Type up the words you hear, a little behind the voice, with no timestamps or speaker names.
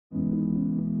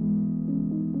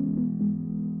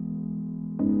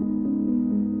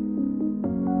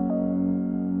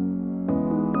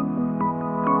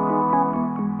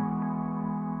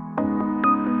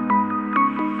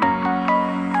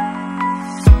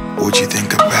What you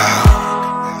think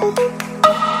about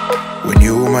when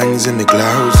your mind's in the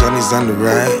clouds, sun is on the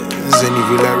rise, and you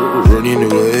feel like running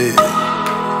away?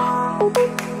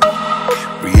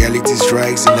 Reality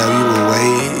strikes and now you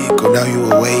awake, now you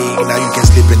awake, now you can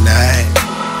sleep at night.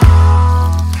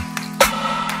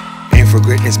 Aim for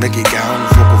greatness, make it count.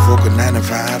 Focal 9 to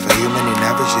 5, for human and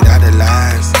never shit out of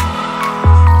lies.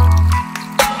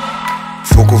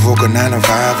 Focal 9 to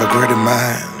 5, a greater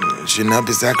mind should not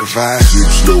be sacrificed. Sleep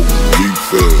slow, leave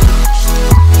fast.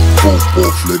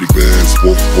 Both, let it pass.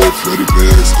 Both, let it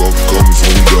pass. Cough comes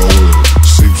when you down.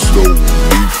 Sleep slow,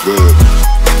 leave fast.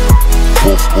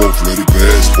 Both, let it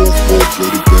pass. Both,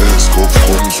 let it pass. Cough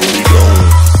comes when you down.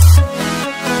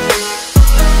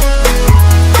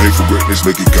 Aim for greatness,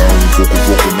 make it count.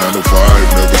 Focal 9 to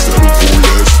 5, never settle for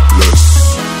less.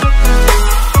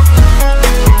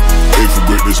 Aim for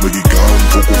greatness, make it count.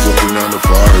 Focal 9 to 5,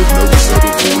 never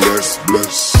settle for less.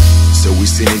 So we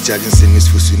seen it, judging sinners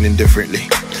for sinning differently.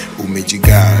 Who made you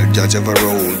God, judge of a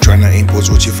role? Tryna impose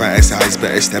what you find as highs,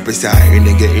 better step aside and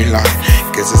then get in line.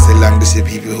 Cause it's a long list of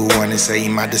people who wanna say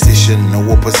my decision. No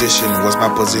opposition, what's my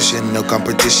position? No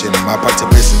competition, my part to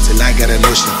listen till I get a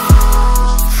notion.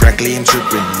 Frankly, I'm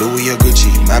tripping, Louis or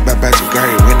Gucci. My bad to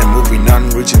carry when I'm moving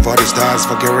on, reaching for the stars.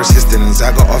 Fuck your resistance,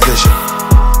 I got a vision.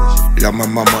 Love my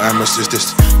mama and my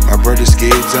sisters, my brother's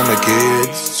kids and my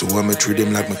kids, so I'ma treat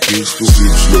them like my kids. Sleep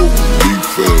slow, leave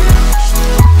fast.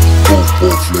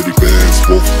 Both, let it pass.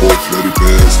 Both, let it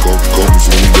pass. Cough comes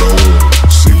when you down.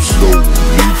 Sleep slow,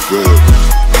 leave fast.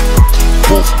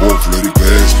 Both, let it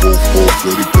pass. Both,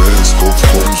 let it pass. Cough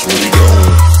comes when you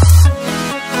down.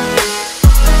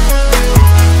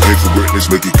 Aim for greatness,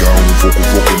 make it count. Focal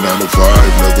 9 to 5,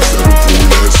 never settle for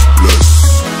less.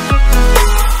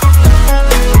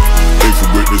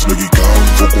 Greatness, make it count.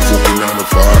 Focal 9 to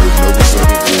 5, never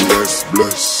settle for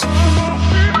less.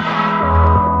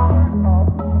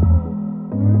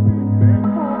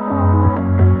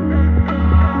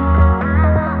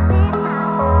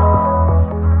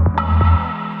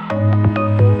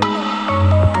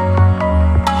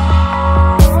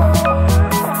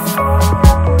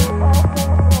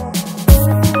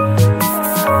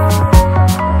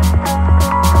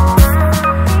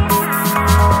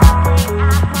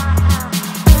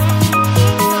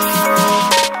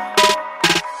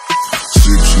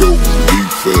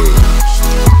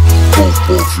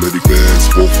 Both, let it pass.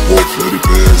 Both, let it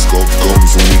pass. Cough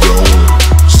comes when you down.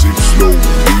 Sleep slow,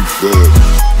 leave fast.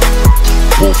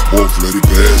 Both, let it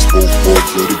pass.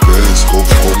 Both, let it pass.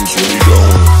 Cough comes when you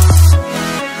down.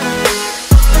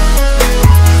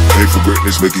 Aim for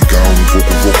greatness, make it count.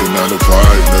 Focal 9 to 5,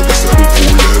 never settle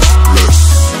for less.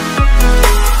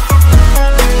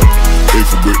 Aim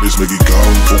for greatness, make it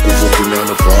count. Focal 9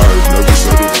 to 5, never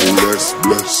settle for less.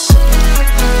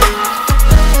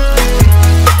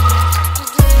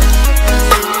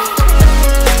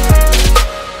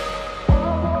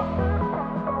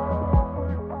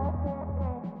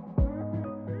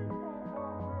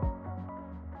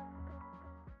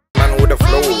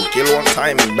 Kill one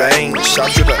time, bang,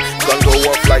 shot to the gun go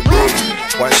off like boom.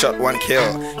 One shot, one kill.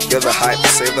 You're the hype,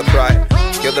 save the pride.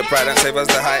 You're the pride and save us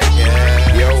the hype.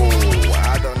 Yeah. Yo,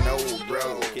 I don't know,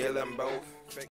 bro. Kill them both.